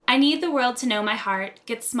I need the world to know my heart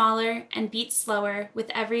gets smaller and beats slower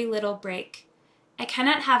with every little break. I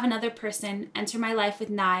cannot have another person enter my life with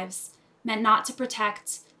knives, meant not to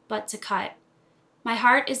protect, but to cut. My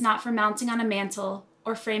heart is not for mounting on a mantle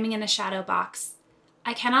or framing in a shadow box.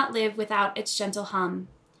 I cannot live without its gentle hum.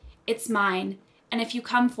 It's mine, and if you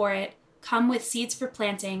come for it, come with seeds for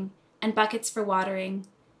planting and buckets for watering.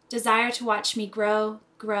 Desire to watch me grow,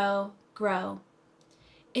 grow, grow.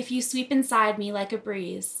 If you sweep inside me like a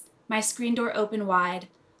breeze, my screen door open wide,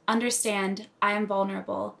 understand I am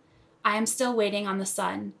vulnerable. I am still waiting on the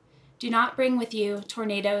sun. Do not bring with you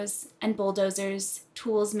tornadoes and bulldozers,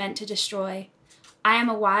 tools meant to destroy. I am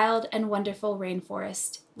a wild and wonderful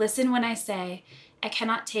rainforest. Listen when I say, I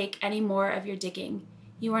cannot take any more of your digging.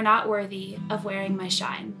 You are not worthy of wearing my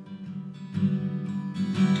shine.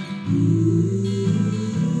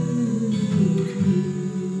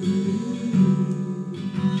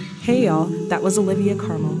 Hey y'all, that was Olivia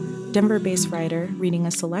Carmel, Denver-based writer reading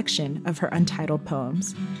a selection of her untitled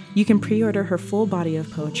poems. You can pre-order her full body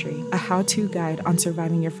of poetry, a how-to guide on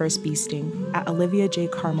surviving your first bee sting, at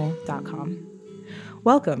oliviajcarmel.com.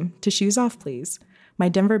 Welcome to Shoes Off Please, my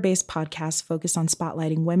Denver-based podcast focused on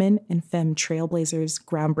spotlighting women and femme trailblazers,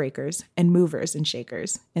 groundbreakers, and movers and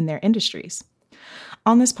shakers in their industries.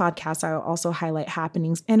 On this podcast, I will also highlight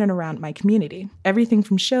happenings in and around my community, everything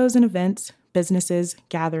from shows and events, businesses,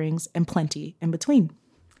 gatherings, and plenty in between.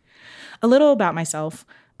 A little about myself.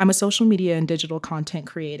 I'm a social media and digital content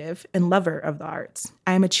creative and lover of the arts.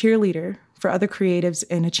 I am a cheerleader for other creatives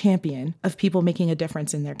and a champion of people making a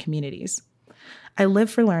difference in their communities. I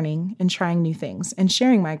live for learning and trying new things and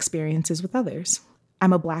sharing my experiences with others.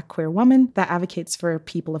 I'm a Black queer woman that advocates for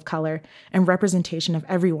people of color and representation of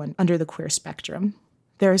everyone under the queer spectrum.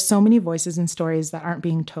 There are so many voices and stories that aren't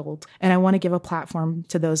being told, and I want to give a platform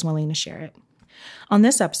to those willing to share it. On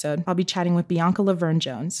this episode, I'll be chatting with Bianca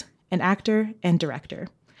Laverne-Jones, an actor and director.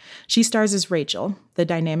 She stars as Rachel, the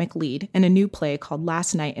dynamic lead, in a new play called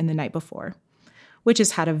Last Night and the Night Before, which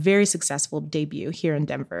has had a very successful debut here in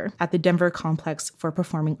Denver at the Denver Complex for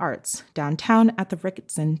Performing Arts, downtown at the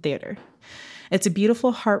Ricketson Theater. It's a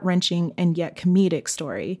beautiful, heart-wrenching, and yet comedic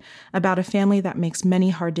story about a family that makes many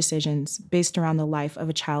hard decisions based around the life of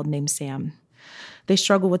a child named Sam. They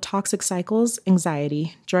struggle with toxic cycles,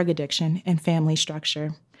 anxiety, drug addiction, and family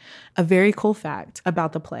structure. A very cool fact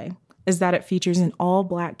about the play is that it features an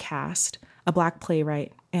all-Black cast, a Black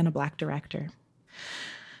playwright, and a Black director.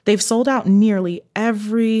 They've sold out nearly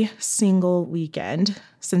every single weekend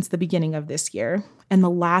since the beginning of this year, and the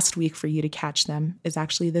last week for you to catch them is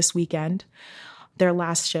actually this weekend. Their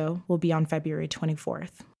last show will be on February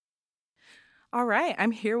 24th. All right,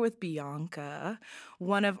 I'm here with Bianca,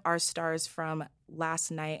 one of our stars from Last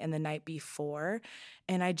Night and the Night Before,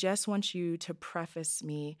 and I just want you to preface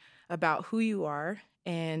me about who you are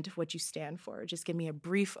and what you stand for. Just give me a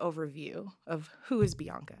brief overview of who is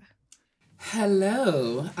Bianca.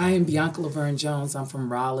 Hello, I am Bianca Laverne-Jones. I'm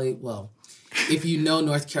from Raleigh. Well, if you know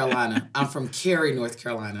North Carolina, I'm from Cary, North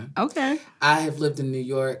Carolina. Okay. I have lived in New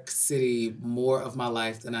York City more of my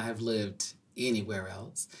life than I have lived anywhere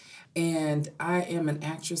else. And I am an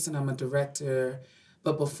actress and I'm a director.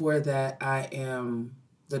 But before that, I am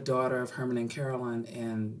the daughter of Herman and Carolyn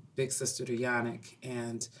and big sister to Yannick.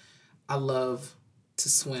 And I love to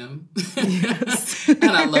swim. Yes. And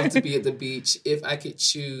I love to be at the beach. If I could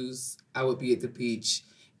choose, I would be at the beach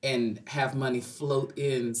and have money float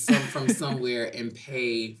in from somewhere and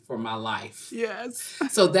pay for my life. Yes.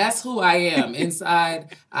 So that's who I am.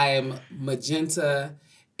 Inside, I am magenta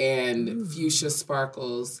and fuchsia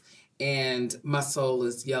sparkles, and my soul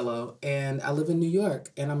is yellow. And I live in New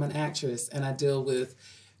York, and I'm an actress, and I deal with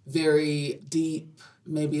very deep,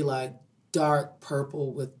 maybe like dark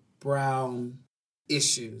purple with brown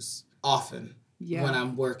issues often. Yeah. When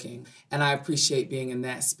I'm working. And I appreciate being in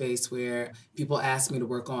that space where people ask me to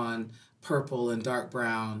work on purple and dark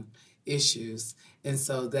brown issues. And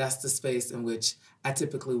so that's the space in which I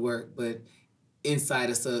typically work, but inside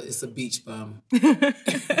it's a beach bum.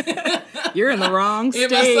 You're in the wrong state.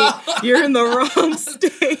 You're in the wrong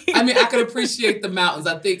state. I mean, I can appreciate the mountains.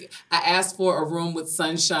 I think I asked for a room with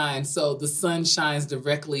sunshine, so the sun shines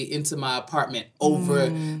directly into my apartment over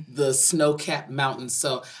the snow-capped mountains.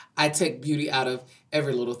 So I take beauty out of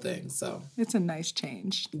every little thing. So it's a nice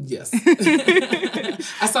change. Yes.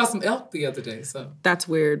 I saw some elk the other day. So that's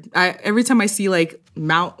weird. Every time I see like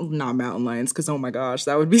not mountain lions, because oh my gosh,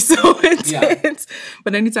 that would be so intense. Yeah.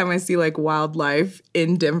 But anytime I see like wildlife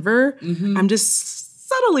in Denver, I'm just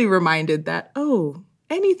subtly reminded that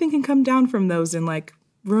anything can come down from those in like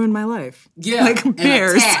ruined my life. Yeah. Like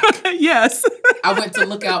bears. Yes. I went to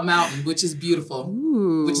Lookout Mountain, which is beautiful.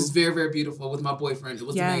 Ooh. Which is very, very beautiful with my boyfriend. It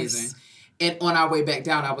was amazing. And on our way back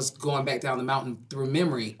down, I was going back down the mountain through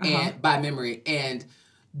memory and by memory. And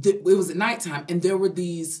it was at nighttime, and there were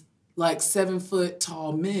these like 7-foot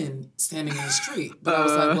tall men standing in the street. But I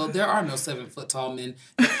was like, well, there are no 7-foot tall men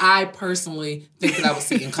that I personally think that I would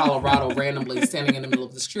see in Colorado randomly standing in the middle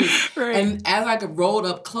of the street. Right. And as I rolled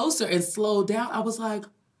up closer and slowed down, I was like,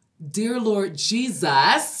 dear Lord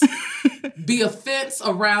Jesus, be a fence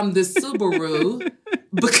around this Subaru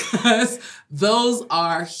because those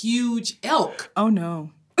are huge elk. Oh,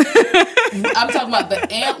 no. I'm talking about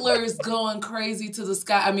the antlers going crazy to the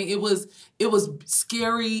sky. I mean, it was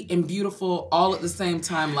scary and beautiful all at the same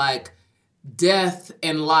time, like death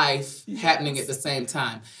and life happening at the same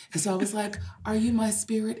time. And so I was like, are you my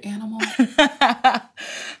spirit animal?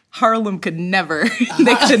 Harlem could never.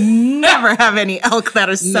 They could never have any elk that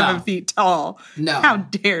are 7 feet tall. No. How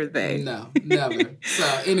dare they? No, never. So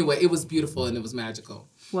anyway, it was beautiful and it was magical.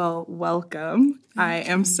 Well, welcome. I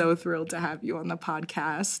am so thrilled to have you on the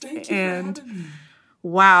podcast. Thank you for having me.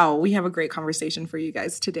 Wow, we have a great conversation for you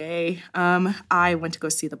guys today. I went to go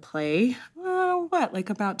see the play,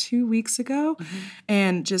 about 2 weeks ago?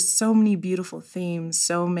 And just so many beautiful themes,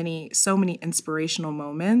 so many inspirational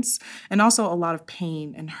moments, and also a lot of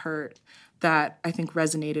pain and hurt that I think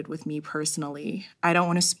resonated with me personally. I don't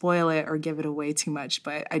want to spoil it or give it away too much,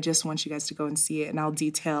 but I just want you guys to go and see it, and I'll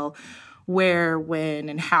detail where, when,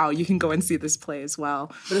 and how you can go and see this play as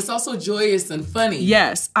well. But it's also joyous and funny.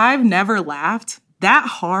 Yes, I've never laughed that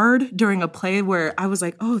hard during a play where I was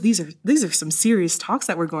like, oh, these are some serious talks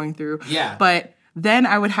that we're going through. Yeah. But then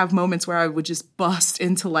I would have moments where I would just bust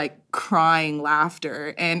into like crying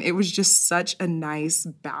laughter. And it was just such a nice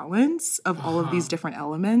balance of all of these different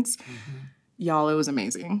elements. Y'all, it was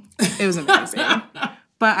amazing. It was amazing.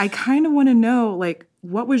 But I kind of want to know, like,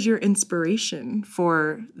 what was your inspiration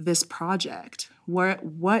for this project? What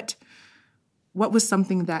was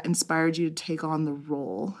something that inspired you to take on the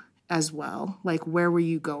role as well? Like, where were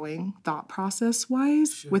you going thought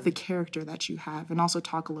process-wise with the character that you have? And also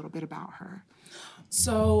talk a little bit about her.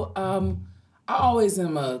 So I always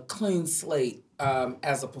am a clean slate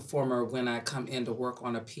as a performer when I come in to work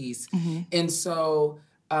on a piece. And so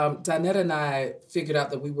Dinette and I figured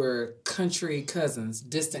out that we were country cousins,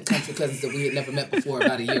 distant country cousins that we had never met before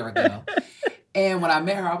about a year ago. And when I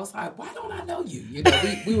met her, I was like, why don't I know you? You know,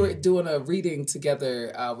 we were doing a reading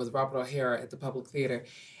together with Robert O'Hara at the Public Theater.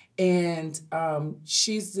 And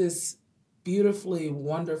she's this beautifully,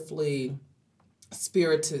 wonderfully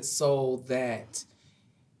spirited soul that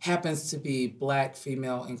happens to be Black,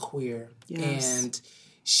 female, and queer. Yes. And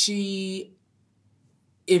she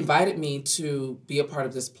invited me to be a part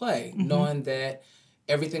of this play, knowing that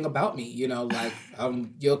everything about me, you know, like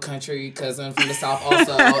I'm your country cousin from the South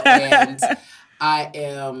also, and I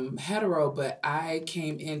am hetero, but I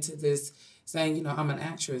came into this saying, you know, I'm an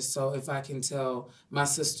actress, so if I can tell my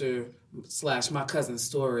sister / my cousin's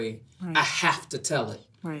story, I have to tell it.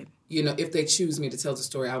 Right. You know, if they choose me to tell the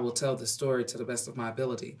story, I will tell the story to the best of my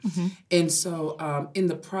ability. And so in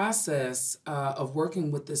the process of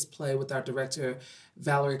working with this play with our director,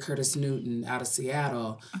 Valerie Curtis Newton out of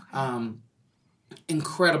Seattle,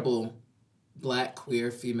 incredible Black,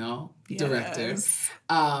 queer, female director.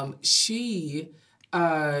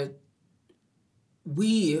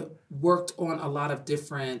 We worked on a lot of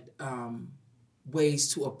different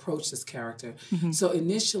ways to approach this character. So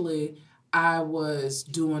initially, I was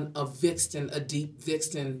doing a deep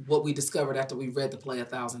Vixen. What we discovered after we read the play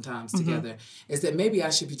 1,000 times together is that maybe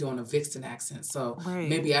I should be doing a Vixen accent. So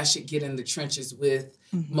maybe I should get in the trenches with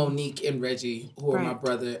Monique and Reggie, who are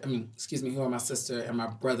who are my sister and my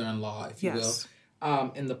brother-in-law, if you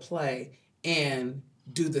will, in the play, and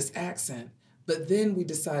do this accent. But then we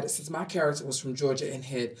decided, since my character was from Georgia and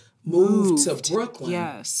had moved to Brooklyn,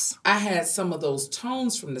 I had some of those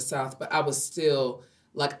tones from the South, but I was still...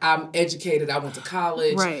 Like, I'm educated. I went to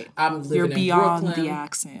college. Right. I'm living in Brooklyn. You're beyond the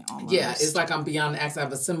accent almost. Yeah, it's like I'm beyond the accent.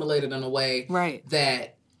 I've assimilated in a way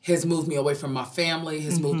that has moved me away from my family,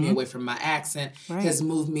 has moved me away from my accent, has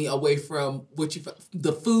moved me away from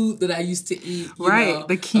the food that I used to eat. You know,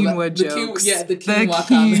 the quinoa jokes. The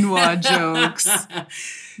quinoa jokes.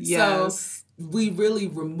 Yes. So we really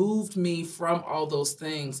removed me from all those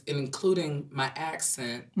things, and including my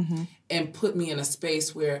accent, and put me in a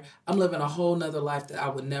space where I'm living a whole nother life that I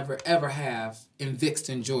would never, ever have in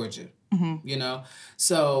Vixen, Georgia, you know?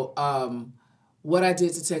 So what I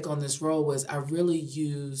did to take on this role was I really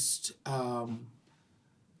used a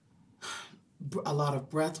lot of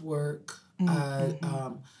breath work.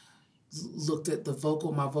 looked at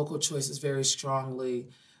my vocal choices very strongly,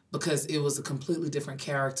 because it was a completely different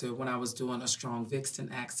character when I was doing a strong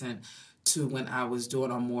Vixen accent to when I was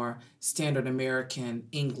doing a more standard American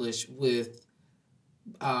English with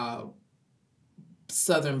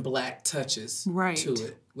Southern Black touches to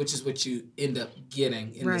it, which is what you end up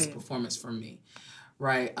getting in this performance from me.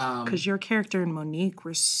 Right. Because your character and Monique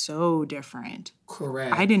were so different.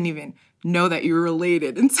 Correct. I didn't even know that you were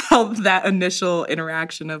related until that initial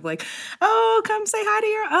interaction of like, oh, come say hi to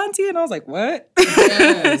your auntie. And I was like, what?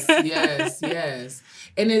 Yes.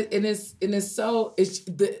 And it's so,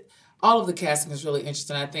 all of the casting is really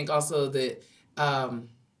interesting. I think also that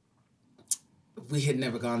we had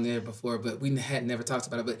never gone there before, but we had never talked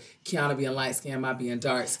about it. But Kiana being light skinned, my being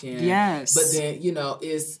dark skinned. Yes. But then,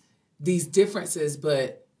 it's these differences,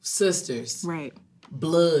 but sisters. Right.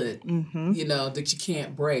 Blood, that you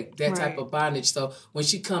can't break. That type of bondage. So when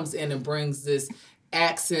she comes in and brings this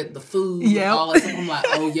accent, the food, all that stuff, I'm like,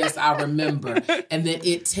 oh, yes, I remember. And then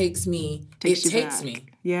it takes me.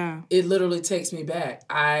 Yeah. It literally takes me back.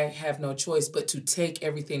 I have no choice but to take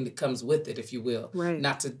everything that comes with it, if you will. Right.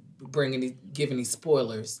 Not to give any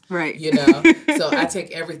spoilers. Right. So I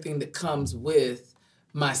take everything that comes with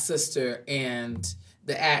my sister and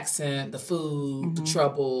the accent, the food, the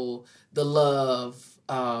trouble, the love,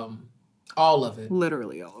 all of it.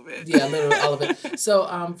 Literally all of it. Yeah, literally all of it.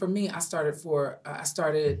 So for me, I started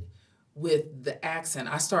with the accent.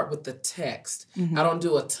 I start with the text. I don't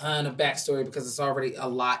do a ton of backstory because it's already a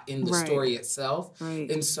lot in the story itself. Right.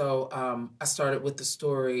 And so I started with the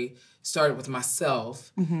story, started with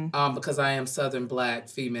myself because I am Southern Black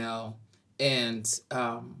female, and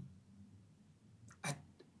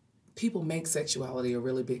people make sexuality a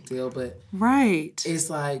really big deal, but it's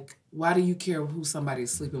like, why do you care who somebody's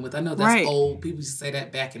sleeping with? I know that's old. People used to say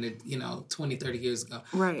that back in the 20, 30 years ago.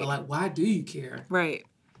 Right. But like, why do you care? Right.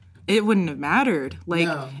 It wouldn't have mattered. Like,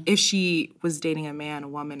 if she was dating a man, a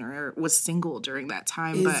woman, or was single during that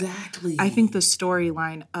time. Exactly. But I think the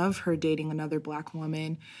storyline of her dating another Black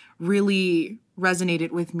woman really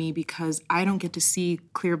resonated with me because I don't get to see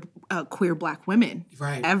queer Black women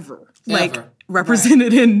ever. Like,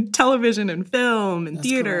 represented in television and film and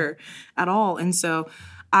theater at all. And so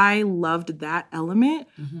I loved that element,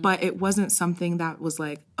 but it wasn't something that was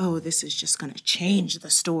like, oh, this is just going to change the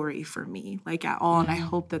story for me, like, at all. And I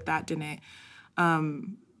hope that didn't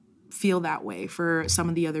feel that way for some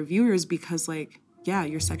of the other viewers because, like, yeah,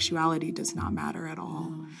 your sexuality does not matter at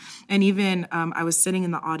all. And even I was sitting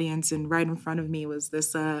in the audience, and right in front of me was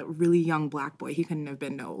this really young Black boy. He couldn't have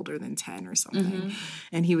been no older than 10 or something.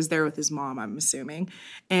 And he was there with his mom, I'm assuming.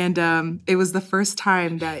 And it was the first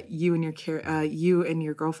time that you and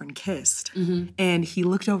your girlfriend kissed. And he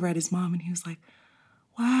looked over at his mom, and he was like,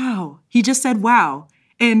 wow. He just said, wow.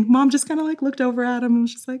 And mom just kind of like looked over at him and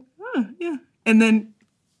was just like, oh, yeah. And then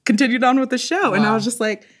continued on with the show. Wow. And I was just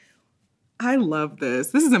like, I love this.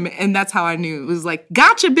 This is amazing. And that's how I knew. It was like,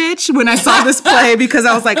 gotcha, bitch, when I saw this play, because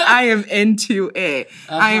I was like, I am into it.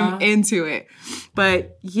 I am into it.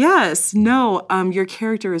 But yes, no, your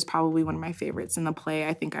character is probably one of my favorites in the play.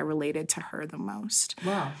 I think I related to her the most.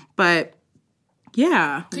 Wow. But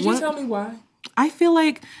yeah. Could you tell me why? I feel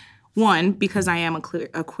like, one, because I am a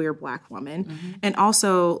queer Black woman, and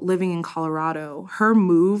also living in Colorado, her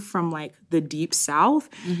move from like the deep South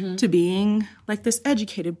to being like this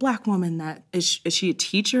educated Black woman that is she a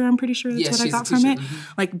teacher? I'm pretty sure that's what I got from it.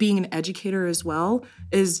 Like being an educator as well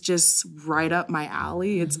is just right up my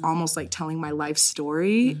alley. It's almost like telling my life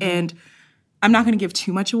story. And I'm not going to give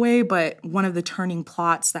too much away, but one of the turning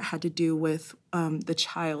plots that had to do with the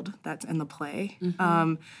child that's in the play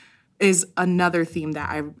is another theme that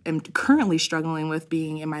I am currently struggling with,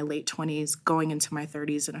 being in my late 20s, going into my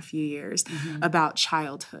 30s in a few years, about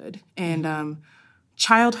childhood and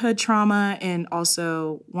childhood trauma, and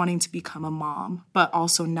also wanting to become a mom, but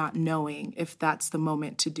also not knowing if that's the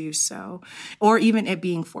moment to do so, or even it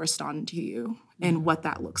being forced onto you and what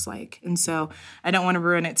that looks like. And so I don't want to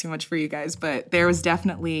ruin it too much for you guys, but there was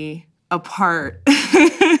definitely a part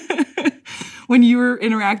when you were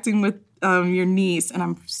interacting with your niece, and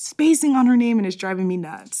I'm spacing on her name, and it's driving me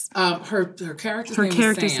nuts. Her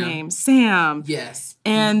character's name, Sam. Yes.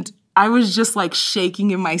 And I was just like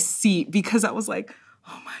shaking in my seat because I was like,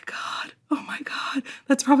 oh my God,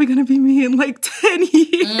 that's probably going to be me in like 10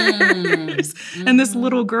 years. And this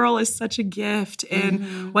little girl is such a gift,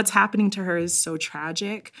 and what's happening to her is so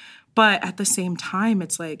tragic. But at the same time,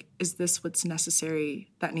 it's like, is this what's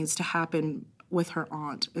necessary that needs to happen with her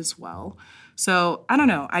aunt as well? So I don't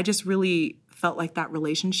know. I just really felt like that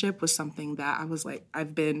relationship was something that I was like,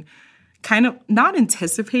 I've been kind of not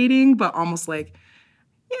anticipating, but almost like,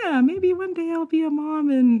 yeah, maybe one day I'll be a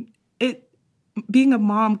mom. And being a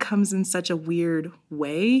mom comes in such a weird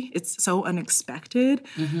way. It's so unexpected.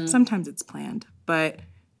 Mm-hmm. Sometimes it's planned. But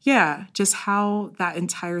yeah, just how that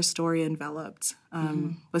entire story enveloped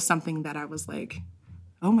was something that I was like,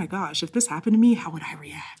 oh my gosh, if this happened to me, how would I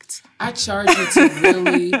react? I charge you to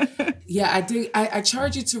really, I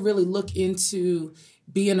charge you to really look into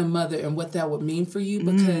being a mother and what that would mean for you,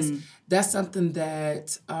 because that's something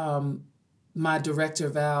that my director,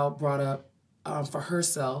 Val, brought up for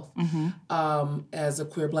herself as a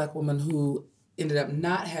queer Black woman who ended up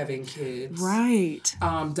not having kids. Right.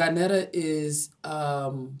 Donetta is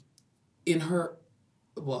in her,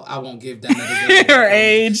 well, I won't give Donetta her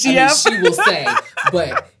age. I mean, she will say,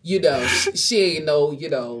 but she ain't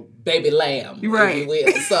no, baby lamb, right? If you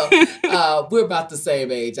will. So we're about the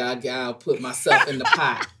same age. I'll put myself in the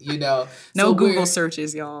pot. No so Google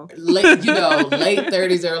searches, y'all. Late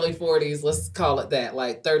 30s, early 40s. Let's call it that,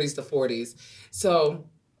 like 30s to 40s. So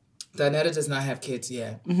Donetta does not have kids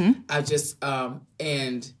yet. I just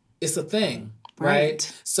and it's a thing.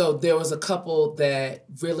 Right. So there was a couple that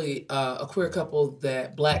really, a queer couple,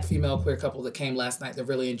 Black female queer couple that came last night that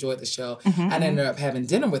really enjoyed the show. I ended up having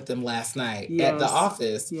dinner with them last night at the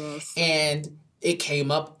office. Yes. And it came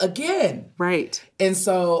up again. Right. And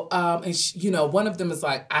so, one of them is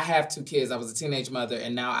like, I have 2 kids. I was a teenage mother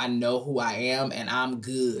and now I know who I am and I'm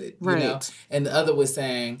good. Right. And the other was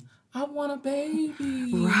saying, I want a baby.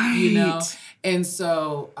 Right. And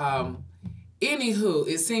so, anywho,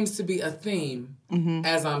 it seems to be a theme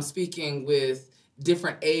as I'm speaking with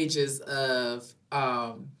different ages of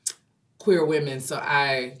queer women. So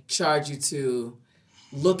I charge you to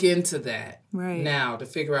look into that now to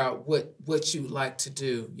figure out what you like to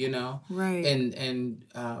do, right, and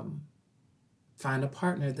find a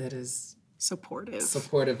partner that is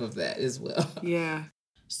supportive of that as well. Yeah.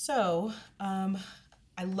 So,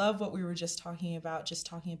 I love what we were just talking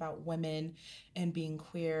about women and being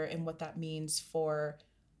queer and what that means for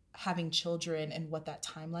having children and what that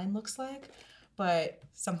timeline looks like. But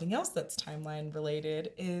something else that's timeline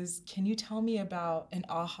related is, can you tell me about an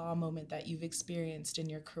aha moment that you've experienced in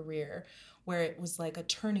your career where it was like a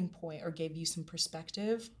turning point or gave you some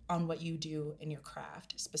perspective on what you do in your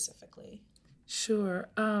craft specifically? Sure.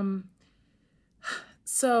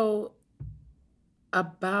 So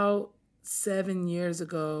about 7 years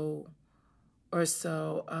ago or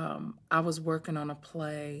so, I was working on a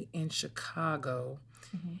play in Chicago,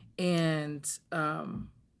 and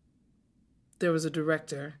there was a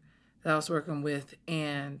director that I was working with,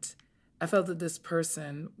 and I felt that this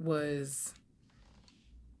person was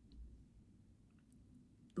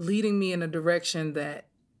leading me in a direction that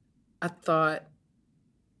I thought,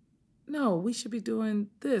 no, we should be doing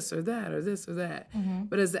this or that or this or that.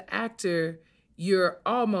 But as the actor, you're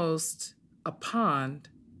almost a pond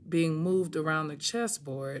being moved around the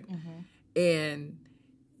chessboard, and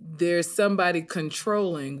there's somebody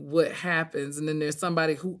controlling what happens, and then there's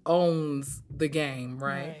somebody who owns the game,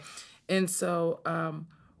 right? And so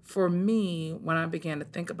for me, when I began to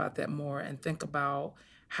think about that more and think about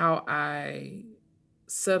how I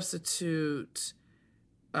substitute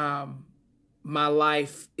my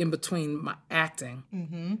life in between my acting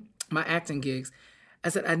gigs, I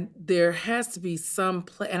said, there has to be some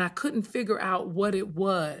play, and I couldn't figure out what it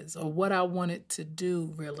was or what I wanted to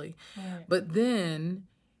do, really. But then,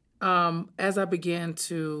 as I began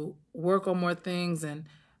to work on more things, and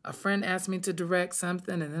a friend asked me to direct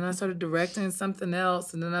something, and then I started directing something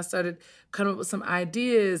else, and then I started coming up with some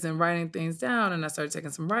ideas and writing things down, and I started taking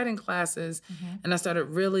some writing classes, and I started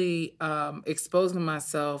really exposing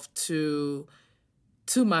myself to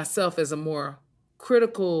myself as a more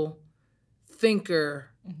critical thinker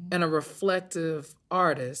and a reflective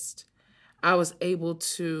artist. I was able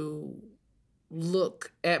to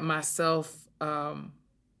look at myself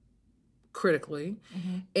critically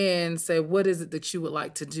and say, what is it that you would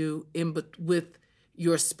like to do with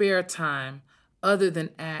your spare time other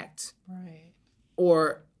than act,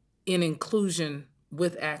 or in inclusion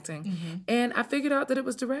with acting? And I figured out that it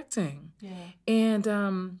was directing. And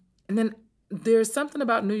then there's something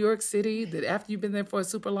about New York City that after you've been there for a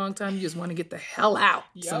super long time, you just want to get the hell out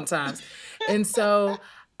sometimes. And so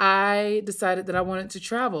I decided that I wanted to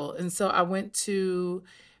travel. And so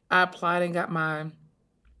I applied and got my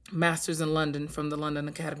master's in London from the London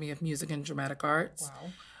Academy of Music and Dramatic Arts,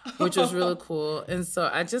 which was really cool. And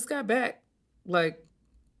so I just got back like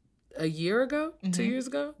a year ago, 2 years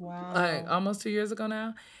ago, like almost 2 years ago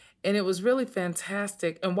now. And it was really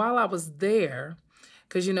fantastic. And while I was there,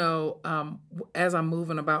 because, as I'm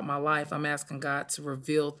moving about my life, I'm asking God to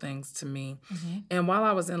reveal things to me. And while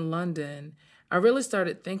I was in London, I really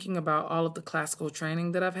started thinking about all of the classical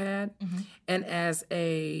training that I've had. And as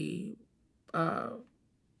a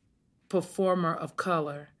performer of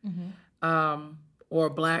color, or a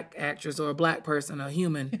Black actress or a Black person, a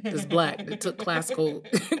human that's Black that took classical,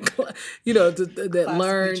 that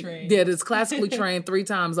learned, that's classically trained 3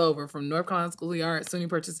 times over from North Carolina School of the Arts, SUNY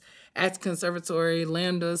Purchase, Acting Conservatory,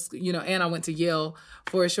 Lambda, and I went to Yale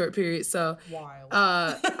for a short period. So wild.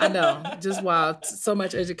 I know, just wild. So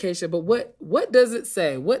much education. But what does it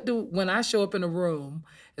say? When I show up in a room,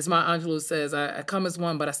 as Maya Angelou says, I come as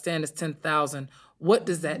one, but I stand as 10,000. What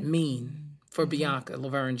does that mean for Bianca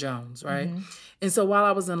Laverne Jones, right? And so while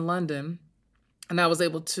I was in London, and I was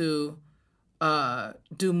able to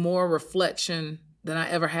do more reflection than I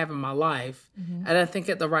ever have in my life, and I think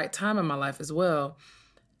at the right time in my life as well,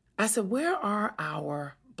 I said, where are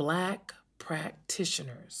our Black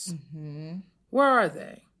practitioners? Where are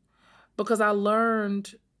they? Because I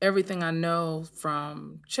learned everything I know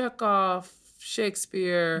from Chekhov,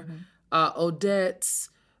 Shakespeare, Odets,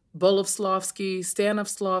 Boleslavsky,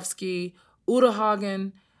 Stanislavski, Uta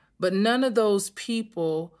Hagen, but none of those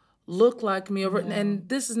people look like me. And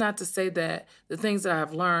this is not to say that the things that I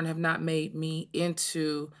have learned have not made me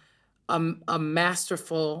into a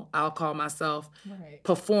masterful, I'll call myself,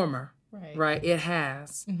 performer. Right? It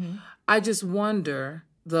has. I just wonder,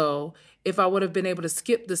 though, if I would have been able to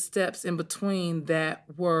skip the steps in between that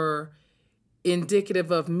were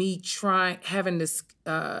indicative of me having this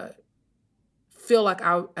feel like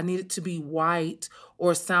I needed to be white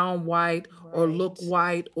or sound white or look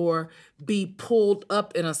white or be pulled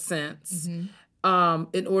up in a sense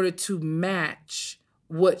in order to match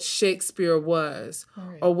what Shakespeare was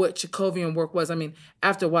or what Chekhovian work was. I mean,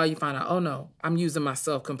 after a while you find out, oh no, I'm using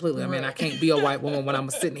myself completely. I mean, I can't be a white woman when I'm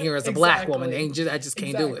sitting here as a Black woman. I just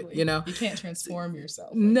can't do it, You can't transform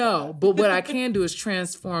yourself. No, but what I can do is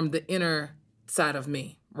transform the inner side of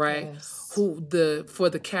me, right? Yes. For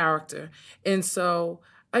the character. And so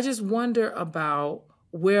I just wonder about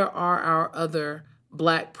where are our other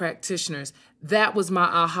Black practitioners. That was my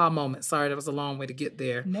aha moment. Sorry, that was a long way to get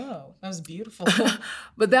there. No, that was beautiful.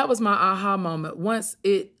 But that was my aha moment. Once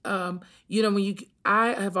it, I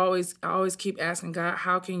always keep asking God,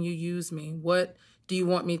 how can you use me? What do you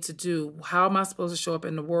want me to do? How am I supposed to show up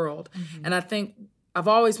in the world? And I think I've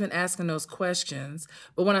always been asking those questions,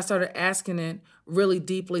 but when I started asking it really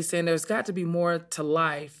deeply, saying there's got to be more to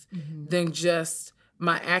life than just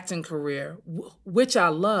my acting career, which I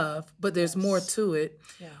love, but there's more to it.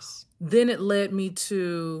 Yes. Then it led me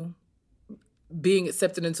to being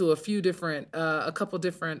accepted into a couple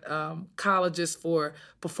different colleges for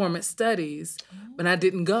performance studies, but I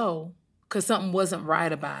didn't go because something wasn't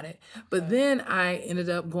right about it. But then I ended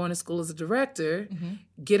up going to school as a director,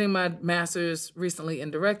 getting my master's recently in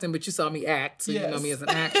directing, but you saw me act, so you know me as an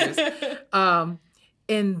actress.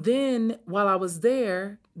 And then while I was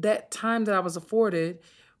there, that time that I was afforded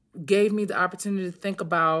gave me the opportunity to think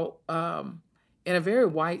about, in a very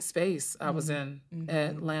white space I was in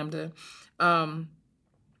at Lambda. And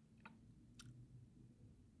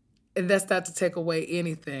that's not to take away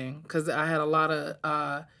anything, because I had a lot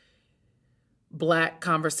of Black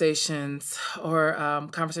conversations or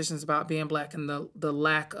conversations about being Black and the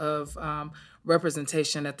lack of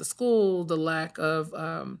representation at the school, the lack of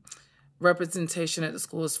representation at the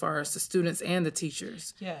school as far as the students and the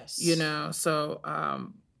teachers. Yes. So...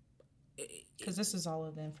 because this is all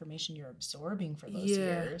of the information you're absorbing for those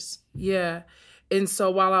years. Yeah. And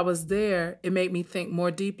so while I was there, it made me think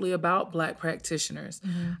more deeply about Black practitioners.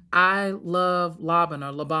 I love Laban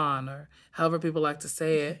or however people like to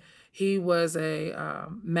say it. He was a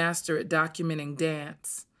master at documenting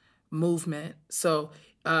dance movement. So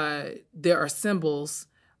there are symbols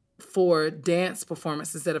for dance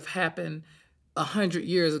performances that have happened 100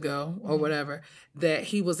 years ago or whatever that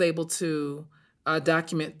he was able to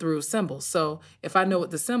document through symbols. So if I know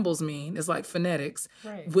what the symbols mean, it's like phonetics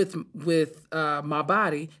with my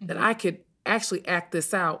body, that I could actually act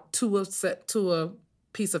this out to a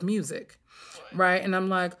piece of music, right? And I'm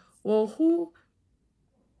like, well,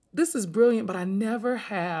 this is brilliant, but I never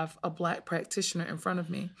have a Black practitioner in front of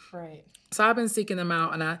me. Right. So I've been seeking them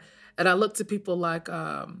out, and I look to people like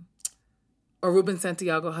Ruben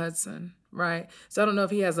Santiago Hudson, right? So I don't know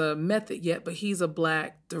if he has a method yet, but he's a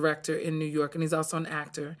Black director in New York, and he's also an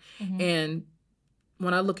actor. And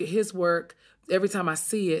when I look at his work, every time I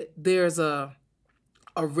see it, there's a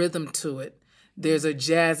rhythm to it. There's a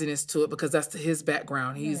jazziness to it because that's his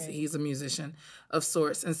background. He's a musician of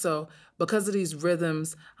sorts. And so because of these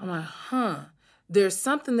rhythms, I'm like, there's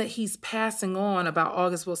something that he's passing on about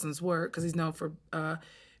August Wilson's work, because he's known for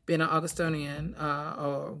being an Augustonian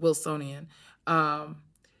or Wilsonian.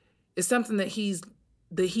 is something that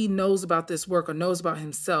he knows about this work or knows about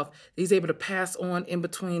himself, that he's able to pass on in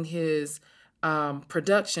between his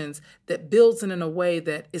productions, that builds it in a way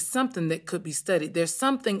that is something that could be studied. There's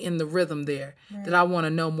something in the rhythm there that I want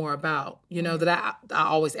to know more about, that I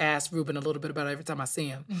always ask Ruben a little bit about every time I see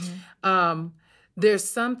him. There's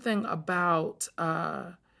something about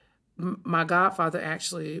my godfather,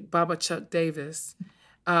 actually, Baba Chuck Davis.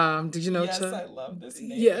 Did you know Chuck? Yes, I love this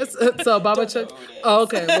name. Yes. So Baba Chuck. Oh,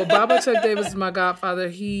 okay. Well, Baba Chuck Davis is my godfather.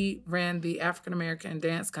 He ran the African American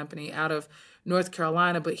Dance Company out of North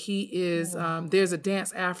Carolina, but he is, there's a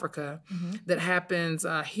Dance Africa that happens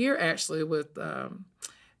here actually with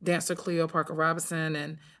dancer Cleo Parker Robinson,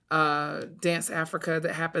 and Dance Africa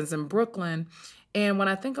that happens in Brooklyn. And when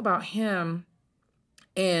I think about him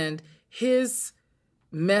and his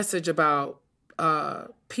message about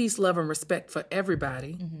peace, love, and respect for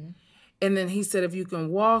everybody. And then he said, if you can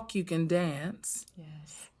walk, you can dance.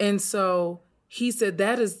 Yes. And so he said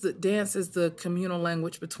dance is the communal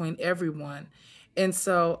language between everyone. And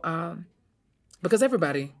so, because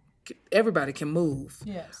everybody can move.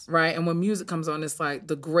 Yes. Right? And when music comes on, it's like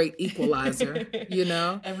the great equalizer,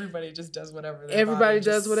 Everybody just does whatever they Everybody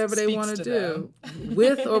does whatever they want to do.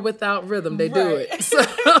 With or without rhythm, they do it.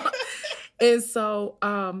 So,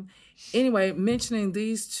 anyway, mentioning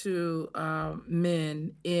these two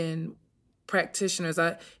men in practitioners,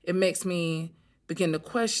 it makes me begin to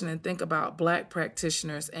question and think about Black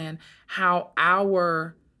practitioners and how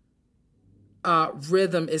our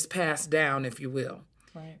rhythm is passed down, if you will.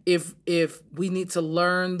 Right. If we need to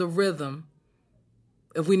learn the rhythm,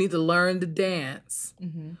 if we need to learn the dance,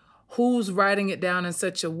 who's writing it down in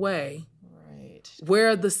such a way? Right. Where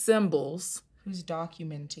are the symbols? Who's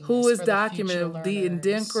documenting? Who is documenting the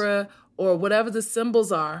Adinkra or whatever the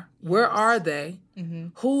symbols are? Yes. Where are they?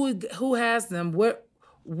 Who has them?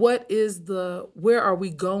 What is where are we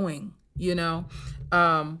going? Who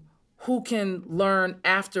can learn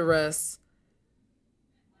after us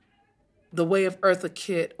the way of Eartha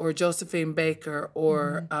Kitt or Josephine Baker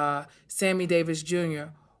or Sammy Davis Jr.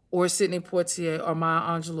 or Sidney Poitier or Maya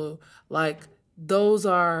Angelou? Like, those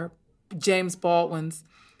are James Baldwin's.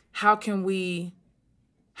 How can we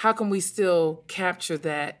still capture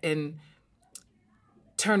that and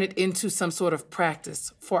turn it into some sort of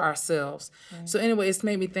practice for ourselves? Right. So anyway, it's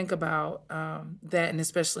made me think about that, and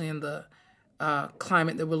especially in the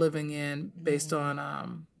climate that we're living in based on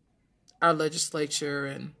our legislature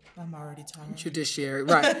and I'm already tired. Judiciary.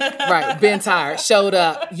 Right. Been tired. Showed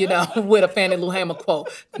up, with a Fannie Lou Hamer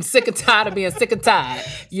quote. I'm sick and tired of being sick and tired.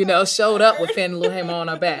 Showed up with Fannie Lou Hamer on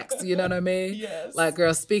our backs. You know what I mean? Yes. Like,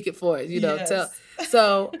 girl, speak it for it. Yes.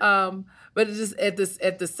 But it's just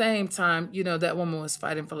at the same time, that woman was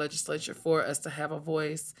fighting for legislature for us to have a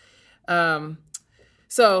voice.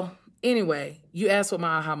 So anyway, you asked what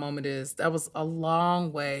my aha moment is. That was a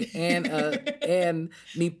long way, and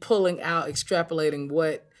me pulling out, extrapolating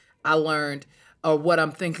what I learned or what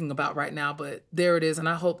I'm thinking about right now. But there it is, and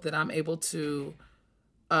I hope that I'm able to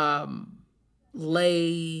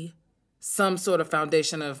lay some sort of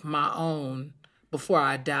foundation of my own before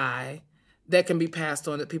I die that can be passed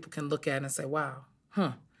on, that people can look at and say, wow,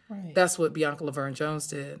 right. That's what Bianca Laverne Jones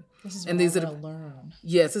did. This is what I want to learn.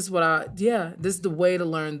 Yes, this is this is the way to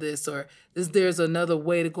learn this, or there's another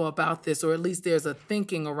way to go about this, or at least there's a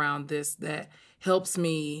thinking around this that helps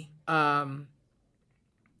me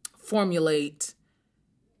formulate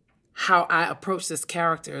how I approach this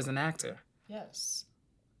character as an actor. Yes.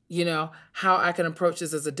 How I can approach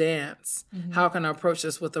this as a dance. How can I approach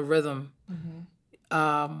this with a rhythm?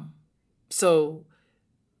 So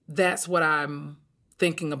that's what I'm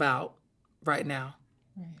thinking about right now.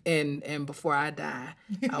 Right. And before I die,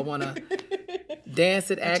 I want to dance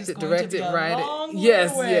it, act it, direct it, write it.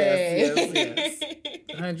 Yes.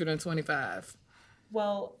 125.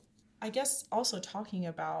 Well, I guess also talking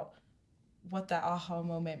about what that aha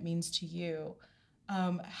moment means to you,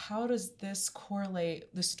 how does this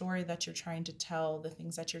correlate the story that you're trying to tell, the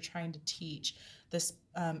things that you're trying to teach, this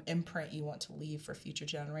imprint you want to leave for future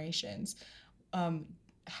generations?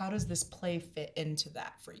 How does this play fit into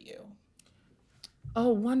that for you?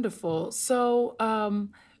 Oh, wonderful. So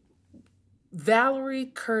Valerie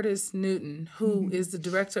Curtis Newton, who is the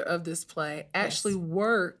director of this play, actually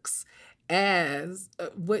works as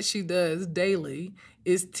what she does daily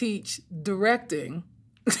is teach directing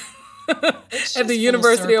at the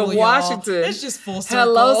University of Washington. Y'all. It's just full circle.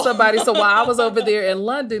 Hello, somebody. So while I was over there in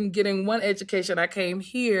London getting one education, I came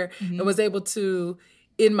here and was able to,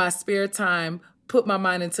 in my spare time, put my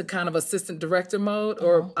mind into kind of assistant director mode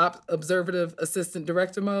or observative assistant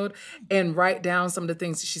director mode and write down some of the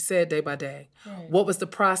things that she said day by day. Right. What was the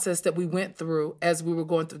process that we went through as we were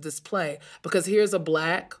going through this play? Because here's a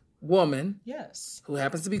Black woman who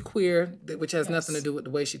happens to be queer, which has nothing to do with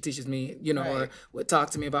the way she teaches me, or would talk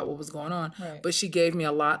to me about what was going on. Right. But she gave me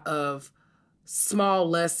a lot of small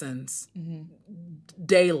lessons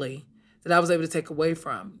daily that I was able to take away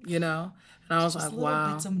from, And I was just like,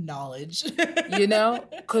 wow. Bits of knowledge.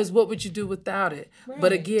 Because what would you do without it? Right.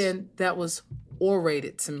 But again, that was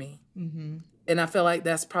orated to me. Mm-hmm. And I feel like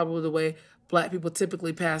that's probably the way Black people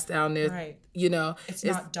typically pass down their, It's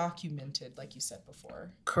not documented, like you said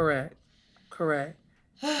before. Correct.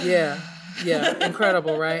 Yeah.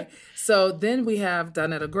 Incredible, right? So then we have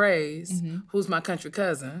Donetta Grace, who's my country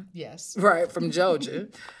cousin. Yes. Right, from Georgia,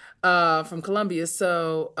 from Columbia.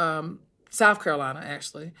 So South Carolina,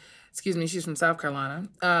 actually. Excuse me, she's from South Carolina.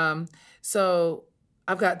 So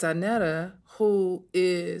I've got Donetta, who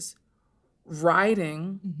is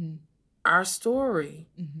writing our story.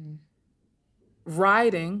 Mm-hmm.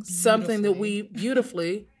 Writing something that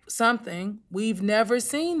something we've never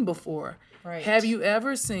seen before. Right. Have you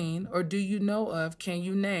ever seen, or do you know of, can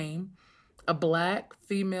you name a Black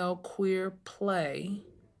female queer play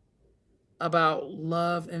about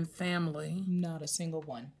love and family? Not a single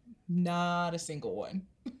one.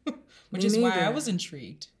 Which is why I was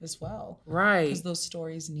intrigued as well. Right. Because those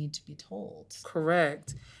stories need to be told.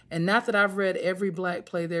 Correct. And not that I've read every Black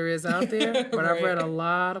play there is out there, but I've read a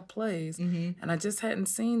lot of plays. Mm-hmm. And I just hadn't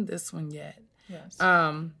seen this one yet. Yes.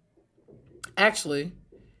 Actually,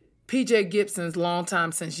 P.J. Gibson's Long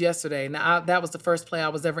Time Since Yesterday. Now, that was the first play I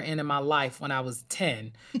was ever in my life when I was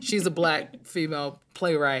 10. She's a Black female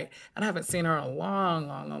playwright. And I haven't seen her in a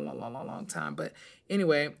long time. But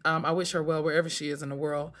anyway, I wish her well wherever she is in the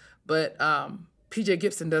world. But P.J.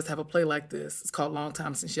 Gibson does have a play like this. It's called Long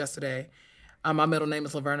Time Since Yesterday. My middle name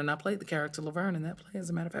is Laverne, and I played the character Laverne in that play,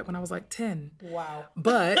 as a matter of fact, when I was like 10. Wow.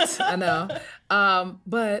 But, I know. I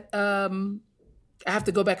have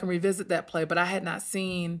to go back and revisit that play, but I had not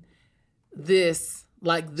seen this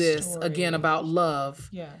story. Again, about love.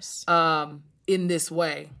 Yes. In this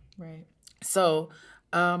way. Right. So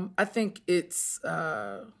I think it's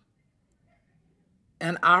an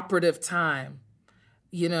operative time,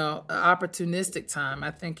 an opportunistic time.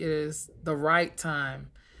 I think it is the right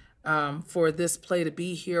time for this play to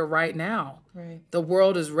be here right now. Right. The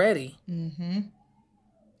world is ready. Mm-hmm.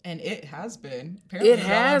 And it has been. Apparently, it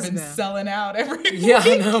has been selling out every week. Yeah,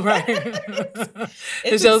 I know, right?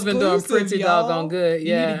 The show's been doing pretty doggone good.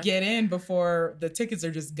 Yeah, you need to get in before the tickets are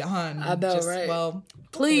just gone. I know, right? Well,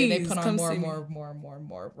 please they put on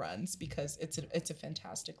more runs because it's a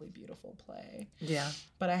fantastically beautiful play. Yeah.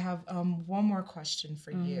 But I have one more question for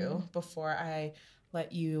you before I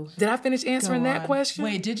let you. Did I finish answering that question?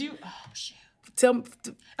 Wait, did you? Oh shit. Tell me.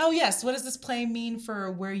 Oh, yes. What does this play mean for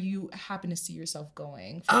where you happen to see yourself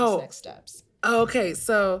going for these next steps? Okay.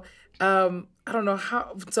 So, I don't know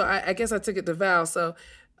how. So, I guess I took it to Val. So,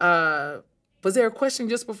 was there a question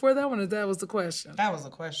just before that one, or that was the question? That was the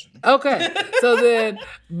question. Okay. So then,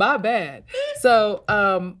 my bad. So,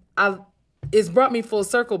 it's brought me full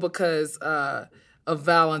circle because of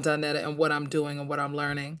Val and Donetta and what I'm doing and what I'm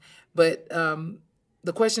learning. But,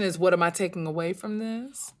 the question is, what am I taking away from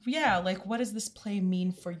this? Yeah, what does this play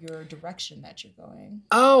mean for your direction that you're going?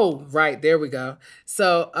 Oh, right. There we go.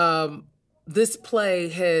 So this play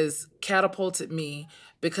has catapulted me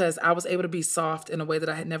because I was able to be soft in a way that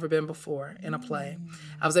I had never been before in a play.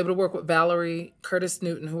 I was able to work with Valerie Curtis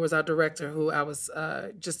Newton, who was our director, who I was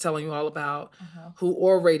just telling you all about, who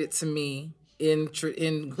orated to me in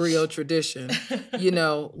griot tradition,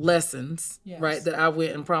 lessons, right, that I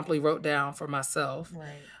went and promptly wrote down for myself.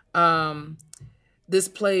 Right. This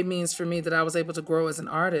play means for me that I was able to grow as an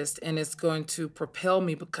artist, and it's going to propel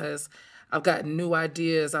me because I've gotten new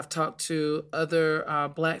ideas. I've talked to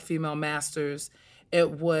other Black female masters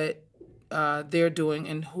at what they're doing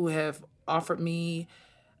and who have offered me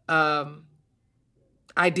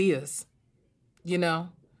ideas,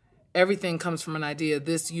 Everything comes from an idea.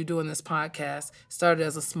 You doing this podcast started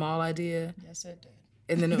as a small idea. Yes, it did.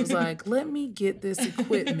 And then it was like, let me get this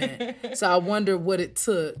equipment. So I wonder what it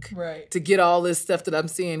took to get all this stuff that I'm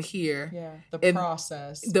seeing here. Yeah, the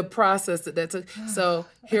process that took. So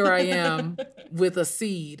here I am with a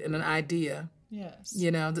seed and an idea. Yes.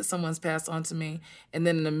 That someone's passed on to me. And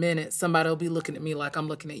then in a minute, somebody will be looking at me like I'm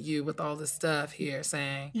looking at you with all this stuff here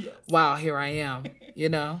saying, wow, here I am,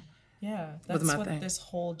 Yeah, that's what this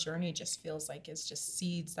whole journey just feels like. It's just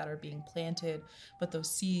seeds that are being planted, but those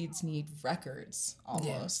seeds need records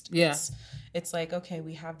almost. Yeah. It's like, okay,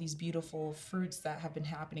 we have these beautiful fruits that have been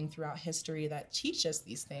happening throughout history that teach us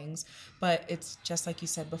these things, but it's just like you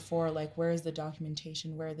said before, like, where is the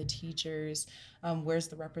documentation? Where are the teachers? Where's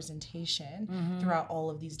the representation throughout all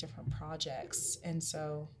of these different projects? And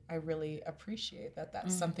so I really appreciate that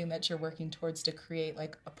that's something that you're working towards, to create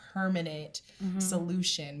like a permanent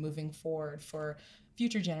solution moving forward for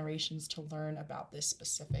future generations to learn about this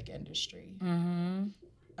specific industry.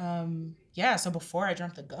 Yeah, so before I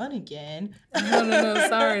jump the gun again. No,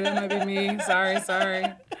 sorry, that might be me. Sorry.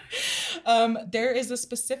 There is a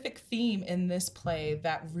specific theme in this play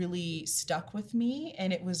that really stuck with me,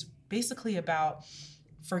 and it was basically about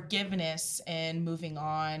forgiveness and moving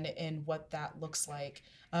on and what that looks like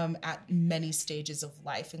at many stages of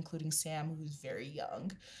life, including Sam, who's very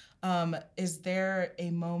young. Is there a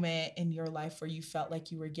moment in your life where you felt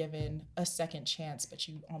like you were given a second chance, but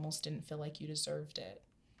you almost didn't feel like you deserved it?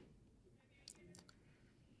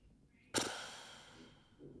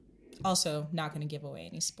 Also, not going to give away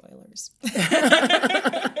any spoilers.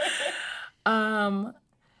 One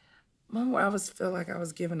where I feel like I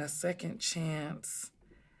was given a second chance.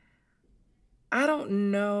 I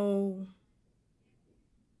don't know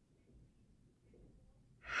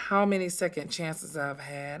how many second chances I've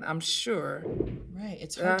had. I'm sure. Right.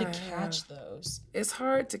 It's hard to catch those. It's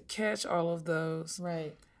hard to catch all of those.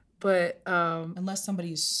 Right. But unless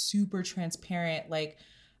somebody is super transparent, like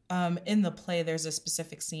in the play, there's a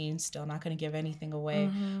specific scene, still not going to give anything away,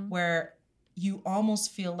 where you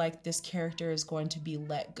almost feel like this character is going to be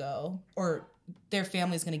let go, or their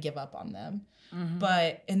family is going to give up on them.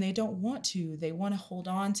 And they don't want to. They want to hold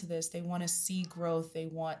on to this. They want to see growth. They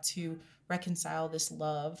want to reconcile this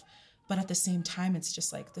love. But at the same time, it's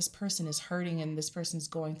just like, this person is hurting and this person's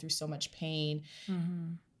going through so much pain.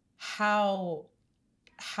 How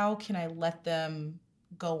can I let them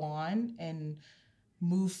go on and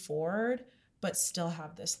move forward, but still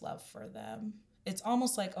have this love for them? It's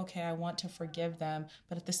almost like, okay, I want to forgive them,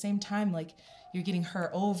 but at the same time, like, you're getting hurt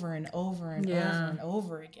over and over and over and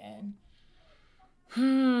over again.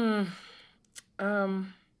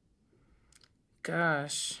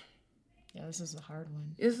 Gosh. Yeah, this is a hard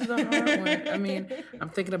one. This is a hard one. I mean, I'm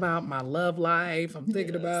thinking about my love life. I'm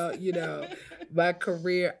thinking about, my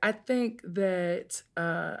career. I think that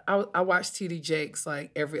I watch T.D. Jakes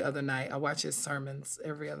like every other night. I watch his sermons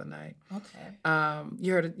every other night. Okay.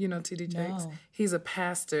 You heard of, T.D. Jakes? No. He's a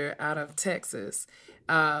pastor out of Texas.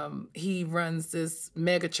 He runs this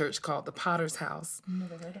mega church called the Potter's House.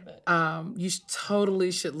 Never heard of it. You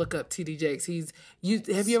totally should look up T.D. Jakes.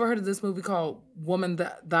 Have you ever heard of this movie called Woman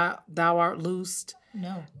Thou Art Loosed?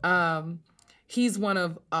 No. He's one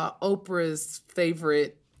of Oprah's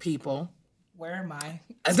favorite people. Where am I?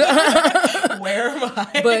 Where am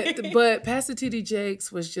I? But Pastor T.D.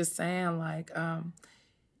 Jakes was just saying, like,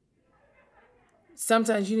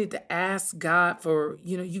 sometimes you need to ask God for,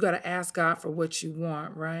 you got to ask God for what you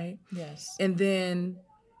want, right? Yes. And then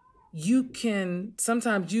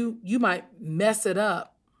sometimes you might mess it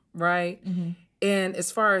up, right? And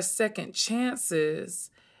as far as second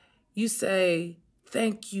chances, you say,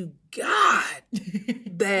 thank you, God,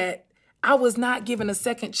 that I was not given a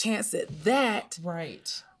second chance at that.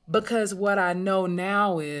 Right. Because what I know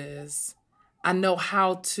now is I know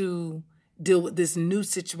how to deal with this new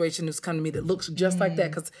situation that's come to me that looks just like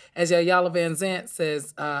that. Because as Iyanla Vanzant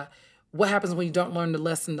says, what happens when you don't learn the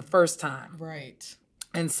lesson the first time? Right.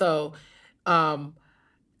 And so I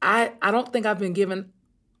don't think I've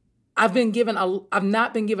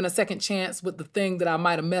not been given a second chance with the thing that I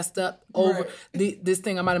might have messed up over, this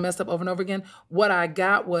thing I might have messed up over and over again. What I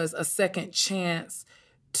got was a second chance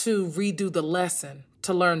to redo the lesson,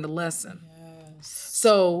 to learn the lesson. Yes.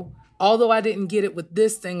 So although I didn't get it with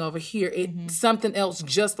this thing over here, something else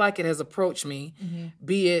just like it has approached me,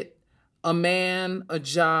 be it a man, a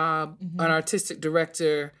job, an artistic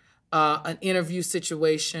director, an interview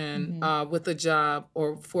situation with a job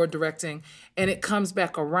or for directing, and it comes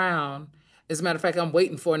back around. As a matter of fact, I'm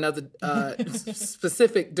waiting for another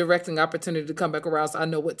specific directing opportunity to come back around so I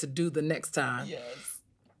know what to do the next time. Yes.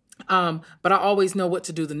 But I always know what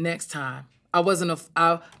to do the next time. I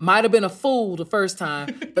might have been a fool the first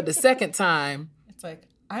time, but the second time... It's like,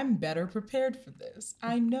 I'm better prepared for this.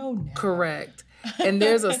 I know now. Correct. And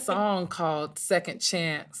there's a song called Second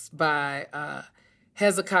Chance by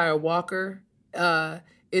Hezekiah Walker.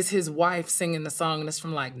 It's his wife singing the song, and it's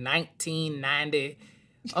from like 1990.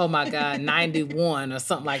 Oh my God, 91 or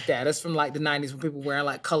something like that. It's from like the 90s when people were wearing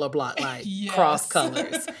like color block, like cross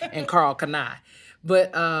colors and Carl Kanai.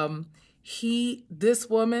 But this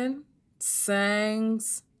woman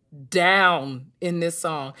sings down in this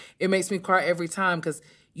song. It makes me cry every time because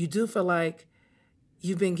you do feel like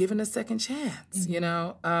you've been given a second chance, you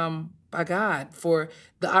know, by God for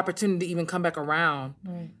the opportunity to even come back around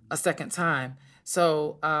a second time.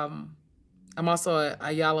 So I'm also a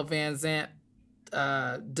Iyanla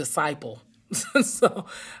Vanzant disciple. So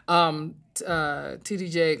T.D.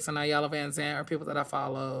 Jakes and Iyanla Vanzant are people that I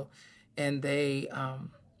follow, and they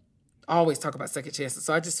always talk about second chances.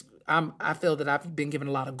 So I feel that I've been given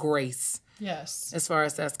a lot of grace. Yes. As far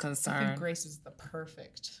as that's I concerned. think grace is the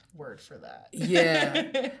perfect word for that.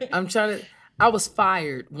 Yeah. I was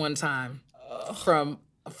fired one time from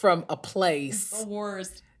a place. The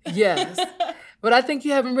worst. Yes. But I think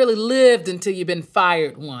you haven't really lived until you've been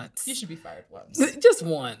fired once. You should be fired once. Just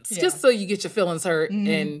once. Yeah. Just so you get your feelings hurt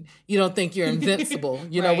and you don't think you're invincible,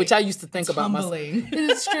 you know, which I used to think about humbling. myself.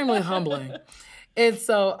 It's extremely humbling. And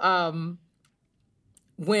so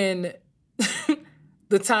when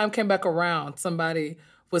the time came back around, somebody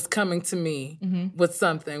was coming to me with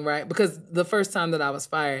something, right? Because the first time that I was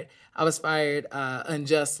fired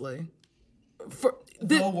unjustly.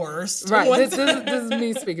 The worst. Right. This is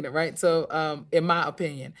me speaking it, right? So, in my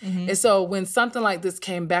opinion. And so when something like this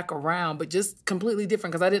came back around, but just completely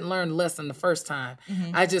different, because I didn't learn the lesson the first time.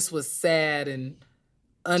 I just was sad and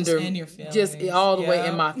under, just in your feelings. Just all the way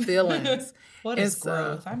in my feelings. What is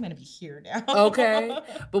growth? I'm going to be here now. Okay.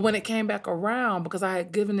 But when it came back around, because I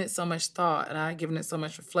had given it so much thought and I had given it so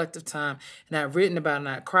much reflective time and I had written about it and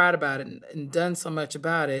I had cried about it and done so much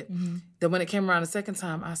about it, that when it came around the second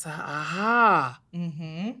time, I said, aha,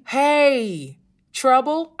 hey,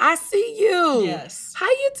 trouble, I see you. Yes. How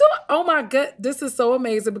you doing? Oh my God, this is so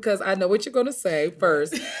amazing because I know what you're going to say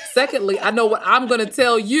first. Secondly, I know what I'm going to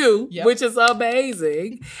tell you, which is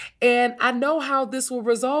amazing. And I know how this will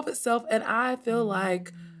resolve itself. And I feel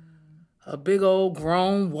like a big old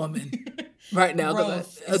grown woman right now.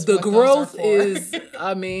 The growth is,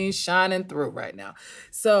 shining through right now.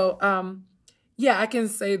 So, I can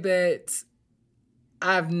say that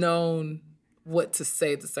I've known what to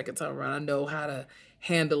say the second time around. I know how to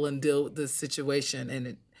handle and deal with this situation, and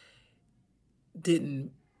it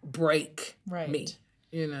didn't break me,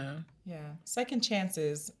 you know? Yeah. Second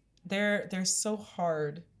chances, they're so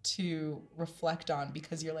hard to reflect on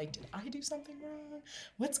because you're like, did I do something wrong?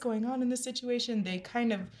 What's going on in this situation? They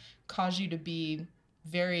kind of cause you to be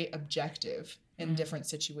very objective in different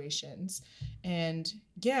situations. And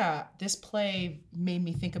yeah, this play made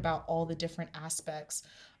me think about all the different aspects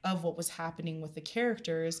of what was happening with the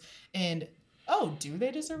characters and, do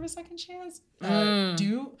they deserve a second chance?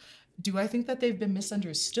 Do I think that they've been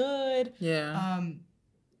misunderstood? Yeah.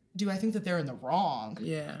 Do I think that they're in the wrong?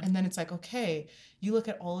 Yeah. And then it's like, okay, you look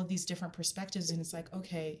at all of these different perspectives and it's like,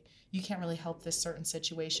 okay, you can't really help this certain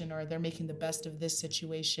situation, or they're making the best of this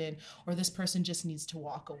situation, or this person just needs to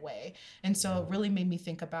walk away. And so it really made me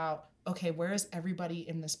think about, okay, where is everybody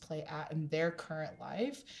in this play at in their current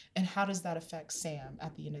life? And how does that affect Sam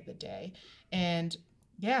at the end of the day? And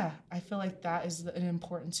yeah, I feel like that is an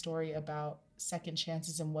important story about second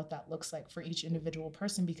chances and what that looks like for each individual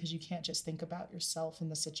person, because you can't just think about yourself in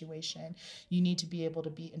the situation. You need to be able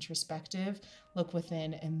to be introspective, look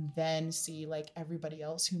within, and then see like everybody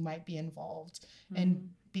else who might be involved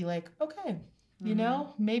and be like, okay, you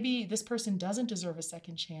know, maybe this person doesn't deserve a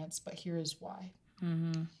second chance, but here is why.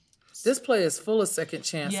 This play is full of second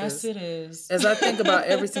chances. Yes, it is. As I think about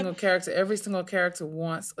every single character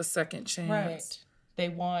wants a second chance. Right. They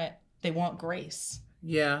want grace.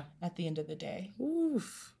 Yeah. At the end of the day.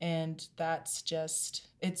 Oof. And that's just,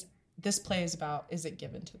 this play is about, is it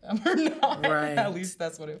given to them or not? Right. At least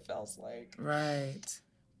that's what it feels like. Right.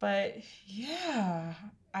 But yeah,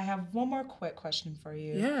 I have one more quick question for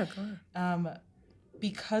you. Yeah, go ahead.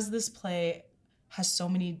 Because this play has so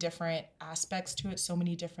many different aspects to it, so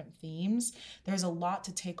many different themes, there's a lot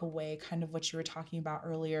to take away, kind of what you were talking about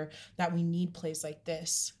earlier, that we need plays like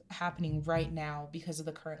this happening right now because of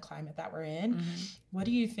the current climate that we're in. What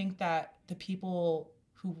do you think that the people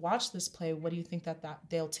who watch this play, what do you think that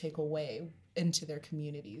they'll take away into their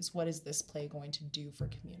communities? What is this play going to do for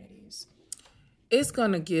communities? It's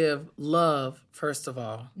going to give love, first of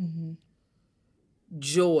all.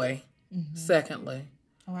 Joy, secondly.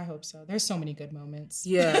 Oh, I hope so. There's so many good moments.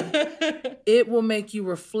 Yeah. It will make you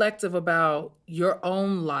reflective about your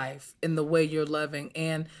own life and the way you're loving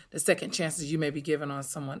and the second chances you may be giving on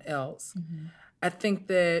someone else. I think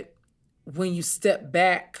that when you step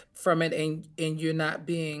back from it and you're not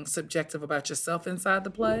being subjective about yourself inside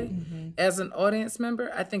the play, as an audience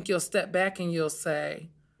member, I think you'll step back and you'll say,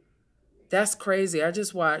 that's crazy. I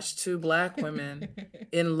just watched two Black women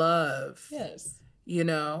in love. Yes. you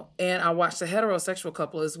know, and I watched a heterosexual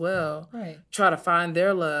couple as well. Right. Try to find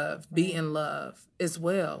their love, be in love as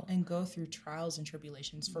well. And go through trials and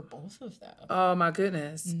tribulations for both of them. Oh my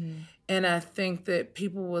goodness. And I think that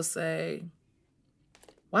people will say,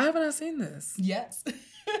 why haven't I seen this? Yes.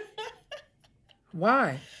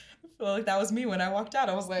 Why? I feel like that was me when I walked out.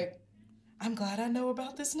 I was like, I'm glad I know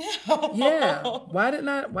about this now. Yeah. Why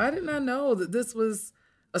didn't I know that this was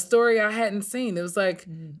a story I hadn't seen? It was like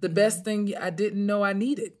the best thing I didn't know I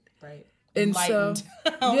needed. Right. And so,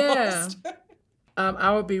 yeah. Almost.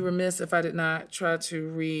 I would be remiss if I did not try to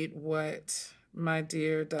read what my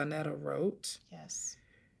dear Donetta wrote. Yes.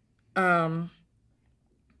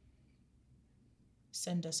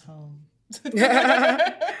 Send us home.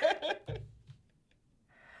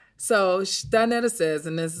 So Donetta says,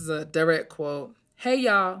 and this is a direct quote, "Hey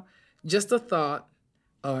y'all, just a thought."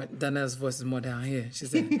 Or Donetta's voice is more down here. She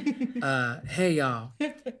said, "Hey y'all,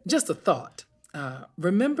 just a thought.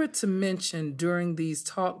 Remember to mention during these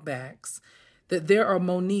talkbacks that there are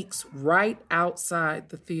Moniques right outside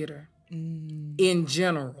the theater in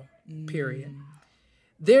general, period.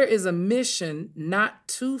 There is a mission not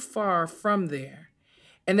too far from there,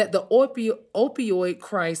 and that the opioid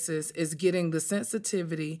crisis is getting the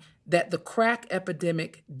sensitivity that the crack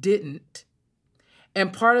epidemic didn't.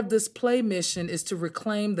 And part of this play mission is to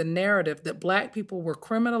reclaim the narrative that Black people were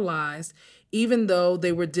criminalized even though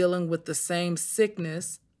they were dealing with the same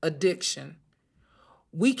sickness, addiction.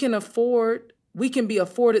 We can be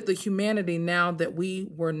afforded the humanity now that we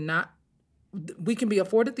were not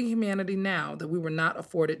afforded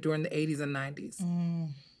during the 80s and 90s.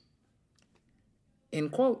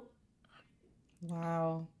 End quote.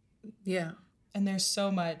 Wow. Yeah. And there's so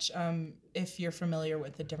much, if you're familiar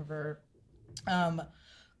with the Denver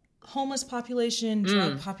homeless population,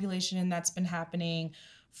 drug population, that's been happening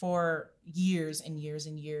for years and years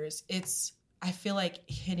and years. It's, I feel like,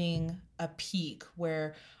 hitting a peak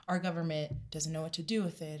where our government doesn't know what to do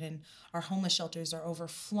with it, and our homeless shelters are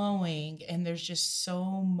overflowing, and there's just so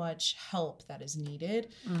much help that is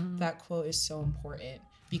needed. That quote is so important.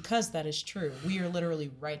 Because that is true. We are literally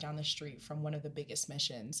right down the street from one of the biggest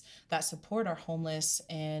missions that support our homeless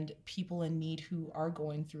and people in need who are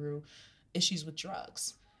going through issues with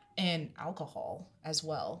drugs and alcohol as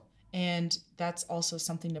well. And that's also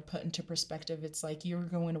something to put into perspective. It's like you're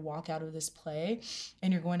going to walk out of this play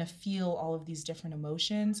and you're going to feel all of these different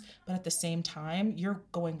emotions, but at the same time, you're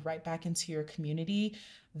going right back into your community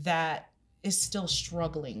that is still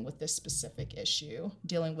struggling with this specific issue,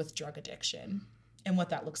 dealing with drug addiction and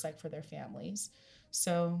what that looks like for their families.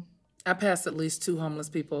 So I pass at least 2 homeless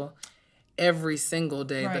people every single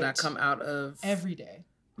day that I Right. come out of every day.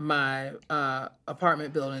 my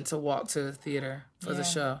apartment building to walk to the theater for the Yeah.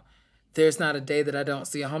 show. There's not a day that I don't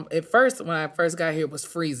see a home. At first, when I first got here, it was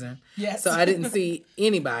freezing. Yes. So I didn't see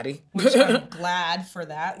anybody. Which I'm glad for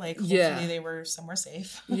that. Like, hopefully Yeah. they were somewhere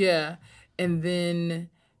safe. Yeah. And then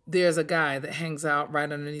there's a guy that hangs out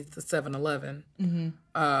right underneath the 7-Eleven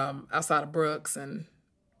outside of Brooks. And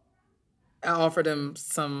I offered him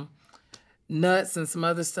some nuts and some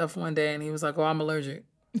other stuff one day. And he was like, "Oh, I'm allergic."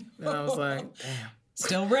 And I was like, damn.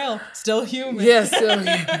 Still real. Still human. Yes.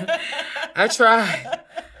 I tried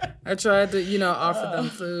to, offer them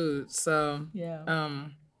food. So, Yeah.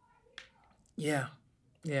 yeah.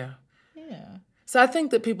 Yeah. So I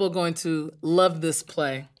think that people are going to love this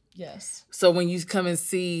play. Yes. So when you come and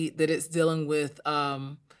see that it's dealing with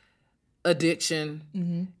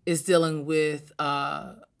addiction, it's dealing with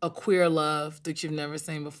a queer love that you've never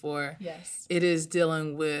seen before. Yes. It is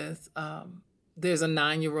dealing with, there's a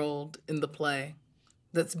 9-year-old in the play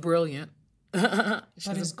that's brilliant. But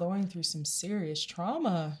is going through some serious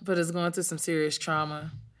trauma. But is going through some serious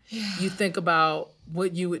trauma. Yeah. You think about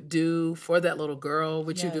what you would do for that little girl,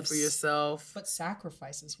 what you do for yourself. What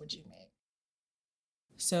sacrifices would you make?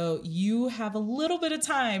 So you have a little bit of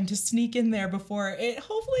time to sneak in there before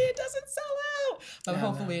hopefully it doesn't sell out. But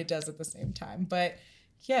hopefully it does at the same time. But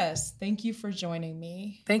yes, thank you for joining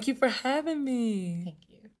me. Thank you for having me. Thank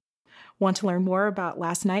you. Want to learn more about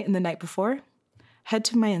last night and the night before? Head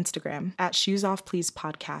to my Instagram at Shoes Off Please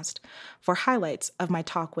Podcast for highlights of my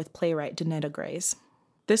talk with playwright Donetta Grace.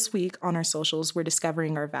 This week on our socials, we're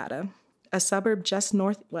discovering Arvada, a suburb just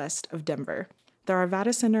northwest of Denver. The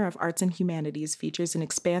Arvada Center of Arts and Humanities features an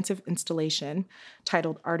expansive installation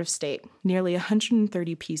titled Art of State. Nearly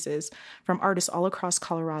 130 pieces from artists all across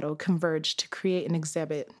Colorado converged to create an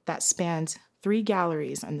exhibit that spans 3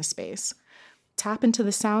 galleries in the space. Tap into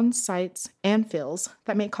the sounds, sights, and feels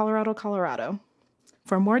that make Colorado, Colorado.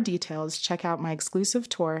 For more details, check out my exclusive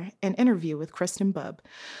tour and interview with Kristen Bubb,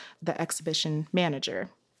 the exhibition manager.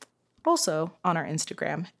 Also on our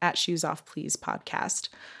Instagram at Shoes Off Please podcast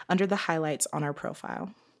under the highlights on our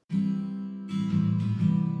profile.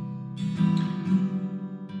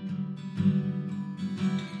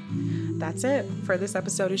 That's it for this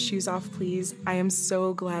episode of Shoes Off Please. I am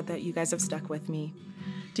so glad that you guys have stuck with me.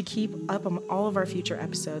 To keep up on all of our future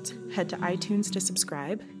episodes, head to iTunes to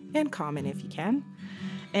subscribe and comment if you can,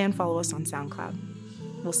 and follow us on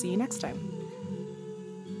SoundCloud. We'll see you next time.